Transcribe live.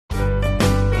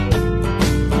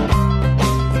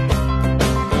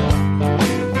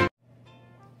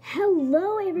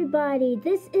everybody,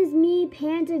 this is me,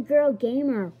 Panda Girl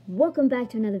Gamer. Welcome back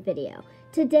to another video.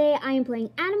 Today I am playing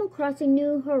Animal Crossing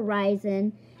New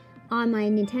Horizon on my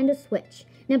Nintendo Switch.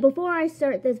 Now before I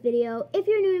start this video, if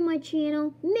you're new to my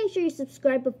channel, make sure you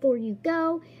subscribe before you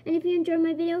go. And if you enjoyed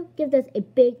my video, give this a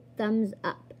big thumbs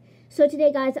up. So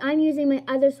today guys, I'm using my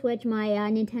other Switch, my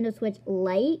Nintendo Switch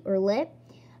Lite or Lit.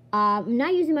 I'm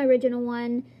not using my original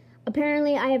one.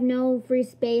 Apparently, I have no free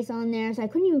space on there, so I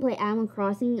couldn't even play Animal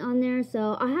Crossing on there.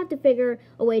 So I'll have to figure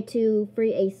a way to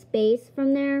free a space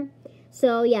from there.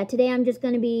 So yeah, today I'm just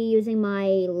going to be using my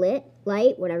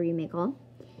Lite, whatever you may call.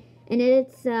 And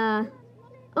it's, oh,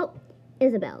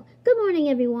 Isabel. Good morning,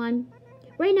 everyone.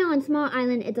 Right now on Small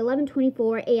Island, it's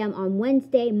 11:24 a.m. on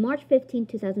Wednesday, March 15,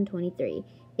 2023.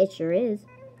 It sure is.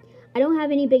 I don't have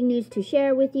any big news to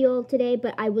share with you all today,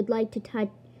 but I would like to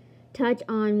touch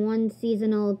on one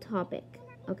seasonal topic,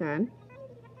 okay?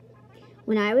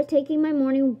 When I was taking my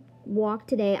morning walk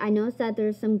today, I noticed that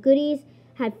there's some goodies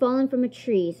had fallen from the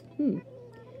trees.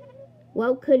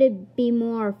 What could it be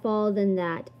more fall than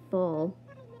that? Fall.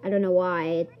 I don't know why.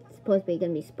 It's supposed to be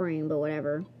going to be spring, but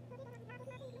whatever.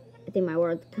 I think my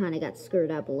words kind of got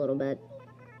screwed up a little bit.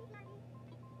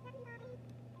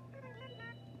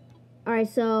 Alright,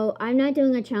 so I'm not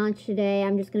doing a challenge today.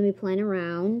 I'm just going to be playing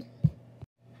around.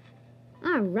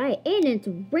 Alright, and it's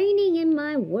raining in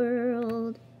my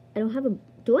world. I don't have a...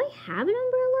 Do I have an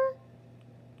umbrella?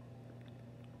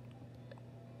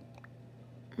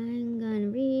 I'm gonna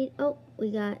read... Oh,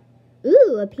 we got...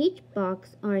 Ooh, a peach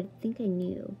box. Or I think I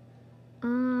knew.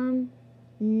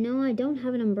 No, I don't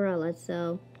have an umbrella,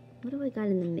 so... What do I got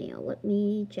in the mail? Let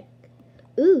me check.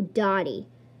 Ooh, Dottie.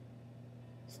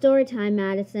 Story time,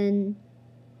 Madison.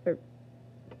 Or...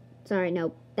 Sorry,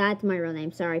 no. That's my real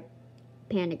name. Sorry.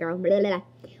 Panda Girl. Blah, blah,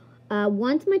 blah.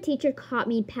 Once my teacher caught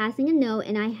me passing a note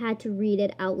and I had to read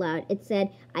it out loud. It said,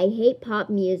 "I hate pop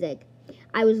music."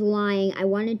 I was lying. I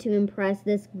wanted to impress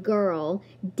this girl,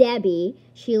 Debbie.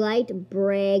 She liked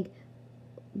brogue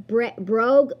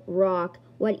rock.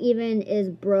 What even is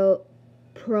prog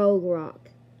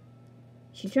rock?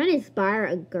 She's trying to inspire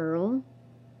a girl.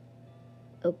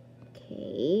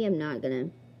 Okay, I'm not gonna...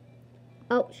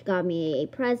 Oh, she got me a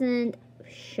present.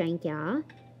 Shank ya.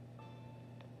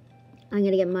 I'm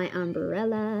gonna get my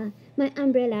umbrella. My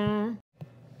umbrella.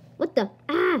 What the?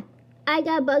 Ah! I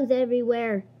got bugs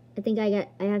everywhere. I think I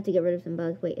have to get rid of some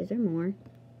bugs. Wait, is there more?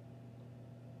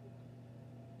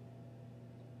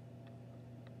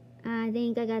 I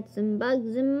think I got some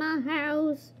bugs in my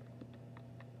house.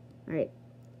 Alright.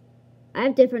 I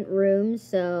have different rooms,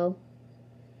 so...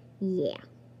 Yeah.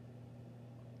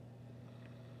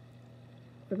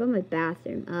 What about my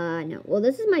bathroom? No. Well,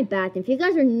 this is my bathroom. If you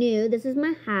guys are new, this is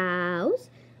my house.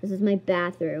 This is my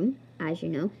bathroom, as you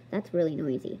know. That's really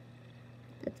noisy.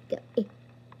 Let's go.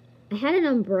 I had an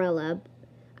umbrella.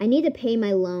 I need to pay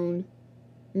my loan.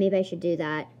 Maybe I should do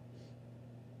that.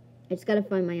 I just gotta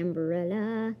find my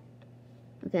umbrella.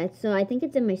 Okay, so I think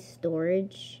it's in my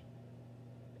storage.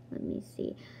 Let me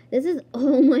see. This is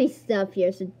all my stuff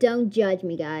here, so don't judge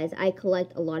me, guys. I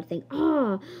collect a lot of things.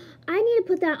 Oh, I need to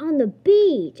put that on the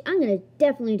beach. I'm going to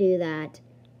definitely do that.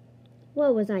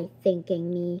 What was I thinking,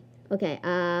 me? Okay,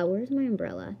 where's my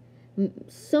umbrella?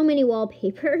 So many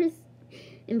wallpapers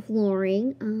and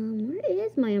flooring. Where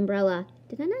is my umbrella?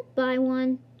 Did I not buy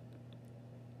one?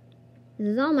 This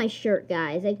is all my shirt,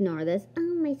 guys. Ignore this.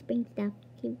 Oh, my spring stuff.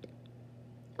 Cute.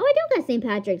 Oh, I don't got St.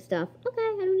 Patrick's stuff. Okay,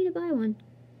 I don't need to buy one.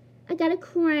 I got a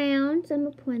crown, so I'm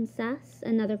a princess.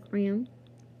 Another crown.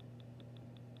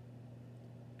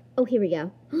 Oh, here we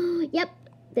go. Yep,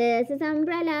 this is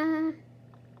umbrella.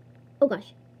 Oh,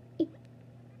 gosh.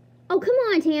 Oh, come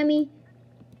on, Tammy.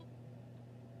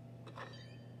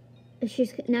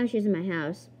 Now she's in my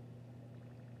house.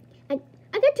 I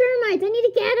got termites. I need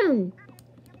to get them.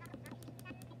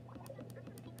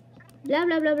 Blah,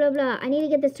 blah, blah, blah, blah. I need to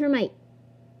get this termite.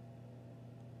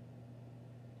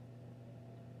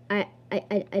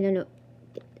 I don't know.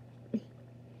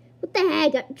 What the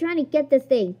heck? I'm trying to get this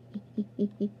thing. Can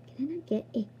I not get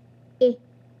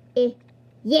it?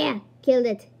 Yeah, killed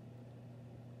it.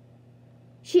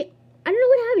 I don't know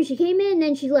what happened. She came in and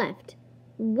then she left.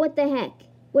 What the heck?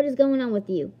 What is going on with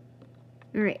you?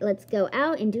 Alright, let's go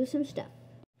out and do some stuff.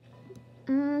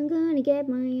 I'm gonna get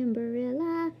my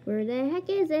umbrella. Where the heck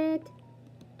is it?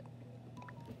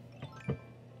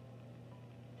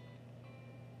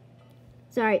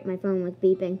 Sorry, my phone was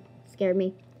beeping. Scared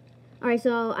me. Alright,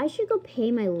 so I should go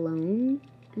pay my loan.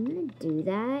 I'm gonna do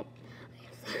that.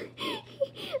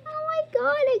 Oh my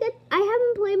god, I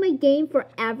haven't played my game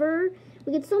forever.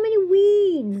 We got so many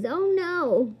weeds. Oh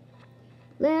no.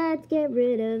 Let's get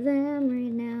rid of them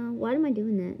right now. Why am I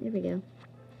doing that? There we go.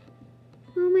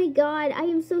 Oh my god, I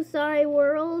am so sorry,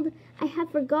 world. I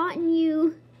have forgotten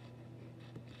you.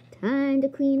 Time to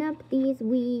clean up these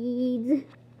weeds.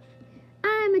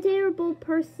 I'm a terrible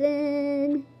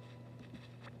person.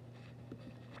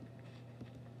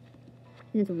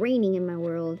 And it's raining in my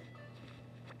world.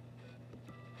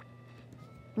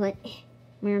 What?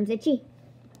 My arm's itchy.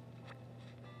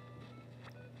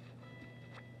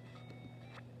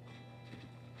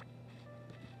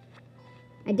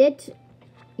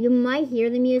 You might hear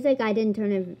the music. I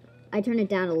turned it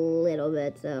down a little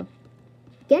bit, so.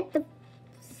 Get the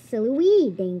silly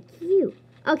weed, thank you.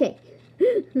 Okay.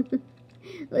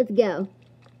 Let's go.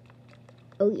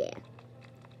 Oh yeah.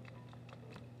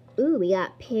 Ooh, we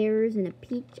got pears and a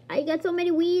peach. I got so many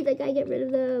weeds, I gotta get rid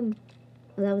of them.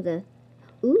 Oh, that was a...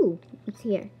 Ooh, what's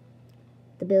here?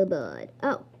 The billboard.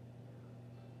 Oh.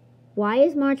 Why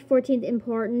is March 14th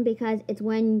important? Because it's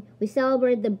when we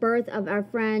celebrate the birth of our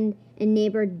friend and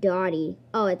neighbor Dottie.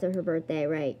 Oh, it's her birthday,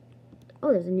 right.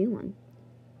 Oh, there's a new one.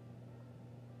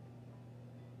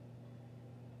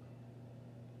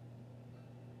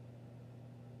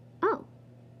 Oh.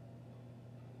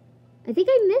 I think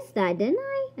I missed that, didn't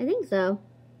I? I think so.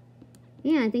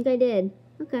 Yeah, I think I did.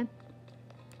 Okay.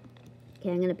 Okay,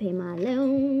 I'm gonna pay my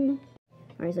loan.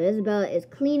 Alright, so Isabella is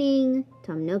cleaning.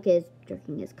 Tom Nook is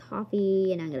drinking his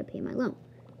coffee, and I'm gonna pay my loan.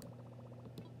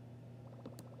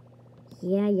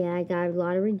 Yeah, I got a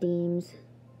lot of redeems.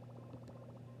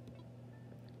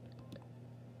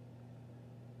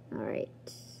 Alright.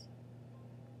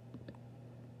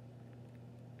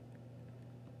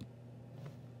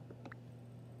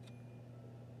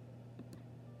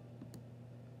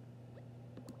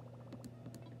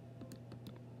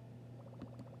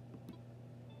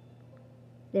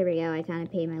 There we go, I kind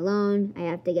of paid my loan. I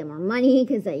have to get more money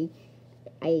because I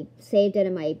saved it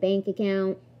in my bank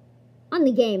account. On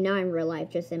the game, not in real life,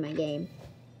 just in my game.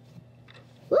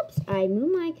 Whoops, I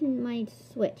moved my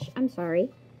Switch. I'm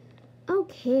sorry.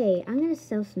 Okay, I'm going to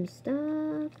sell some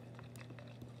stuff.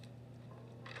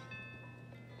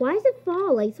 Why is it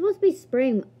fall? Like, it's supposed to be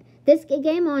spring. This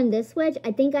game on this Switch,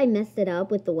 I think I messed it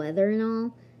up with the weather and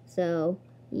all. So,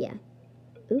 yeah.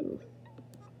 Ooh.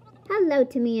 Hello,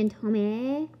 Timmy and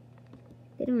Tommy.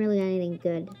 They don't really got anything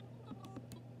good.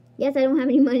 Yes, I don't have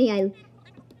any money.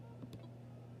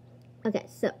 Okay,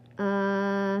 so,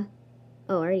 oh,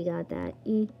 I already got that.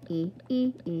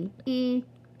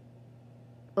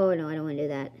 Oh, no, I don't want to do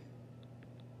that.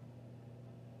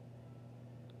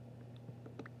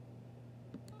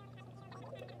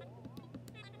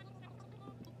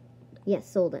 Yes,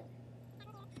 sold it.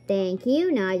 Thank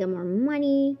you. Now I got more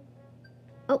money.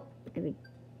 Oh, I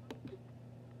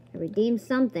redeemed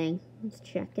something. Let's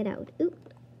check it out. Ooh.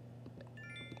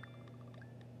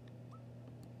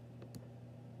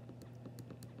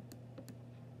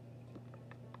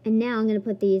 And now I'm going to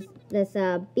put this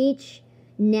beach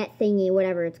net thingy,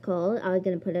 whatever it's called. I'm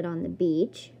going to put it on the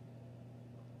beach.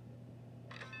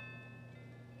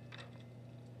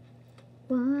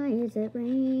 Why is it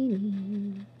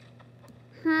raining?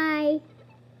 Hi.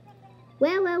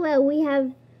 Well,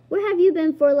 where have you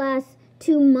been for the last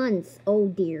 2 months? Oh,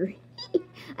 dear.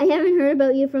 I haven't heard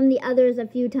about you from the others a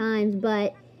few times,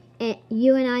 but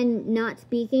you and I not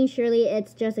speaking, surely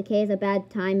it's just a case of bad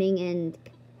timing and...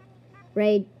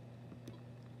 Right?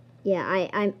 Yeah,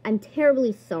 I'm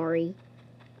terribly sorry.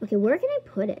 Okay, where can I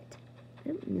put it?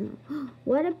 I don't know.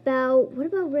 What about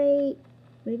right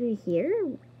over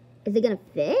here? Is it gonna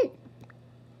fit?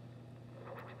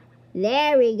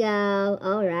 There we go.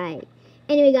 All right.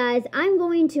 Anyway, guys, I'm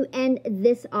going to end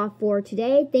this off for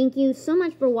today. Thank you so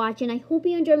much for watching. I hope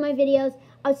you enjoyed my videos.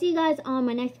 I'll see you guys on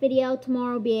my next video.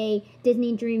 Tomorrow will be a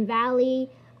Disney Dream Valley.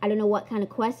 I don't know what kind of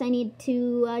quests I need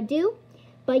to do.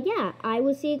 But yeah, I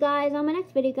will see you guys on my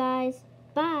next video, guys.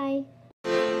 Bye.